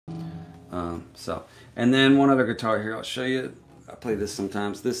And then one other guitar here, I'll show you. I play this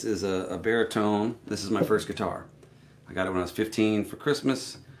sometimes. This is a baritone. This is my first guitar. I got it when I was 15 for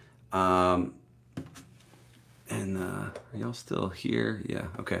Christmas. Are y'all still here? Yeah,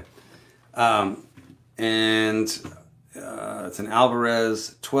 okay. It's an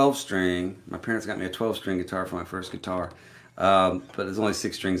Alvarez 12-string. My parents got me a 12-string guitar for my first guitar, but there's only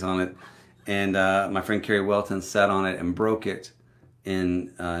 6 strings on it. And my friend Carrie Welton sat on it and broke it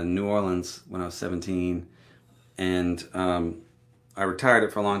in New Orleans when I was 17. And I retired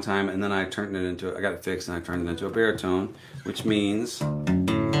it for a long time, and then I got it fixed, and I turned it into a baritone, which means, you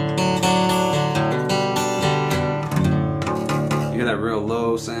hear that real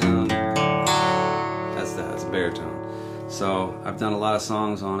low sound? That's a baritone. So I've done a lot of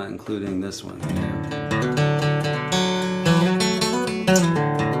songs on it, including this one here.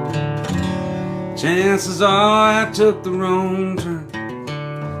 Chances are I took the wrong turn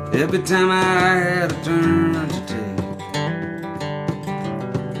every time I had a turn to take.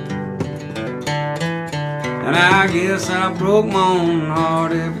 And I guess I broke my own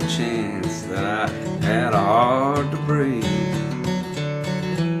heart every chance that I had a heart to break.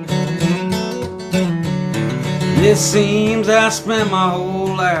 It seems I spent my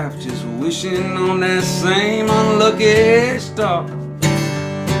whole life just wishing on that same unlucky star.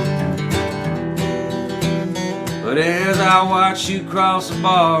 But as I watch you cross the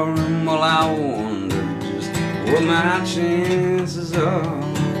barroom, well, I wonder just what my chances are.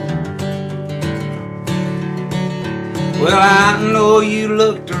 Well, I know you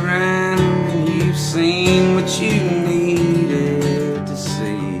looked around and you've seen what you needed to see.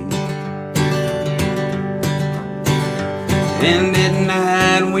 And at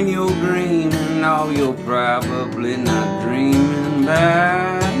night when you're dreaming, oh, you're probably not dreaming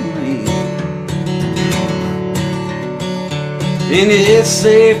about me. And it's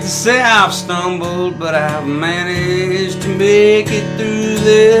safe to say I've stumbled, but I've managed to make it through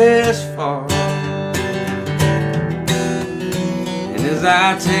this far. As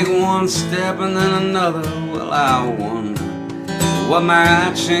I take one step and then another, well, I wonder what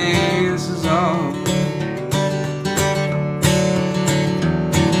my chances are.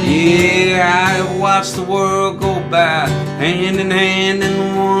 Yeah, I watched the world go by hand in hand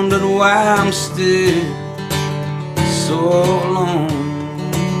and wondered why I'm still so alone.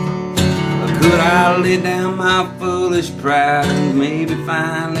 Could I lay down my foolish pride and maybe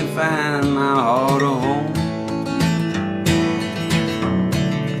finally find my heart a home?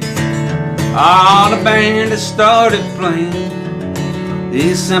 Oh, the band that started playing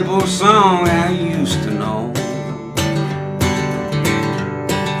this simple song I used to know.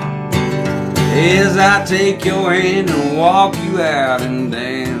 As I take your hand and walk you out and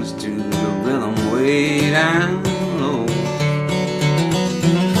dance to the rhythm way down low.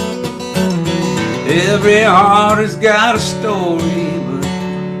 Every heart has got a story, but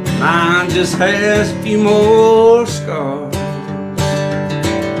mine just has a few more scars.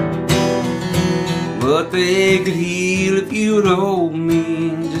 But they could heal if you'd hold me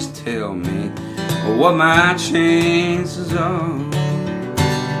and just tell me what my chances are.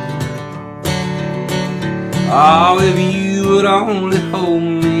 Oh, if you would only hold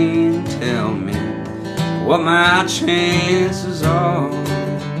me and tell me what my chances are.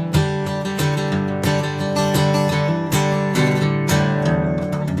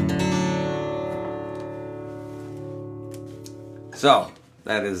 So,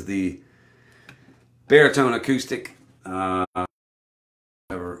 that is the baritone acoustic I've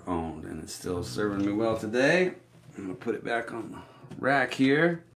ever owned, and it's still serving me well today. I'm gonna put it back on the rack here.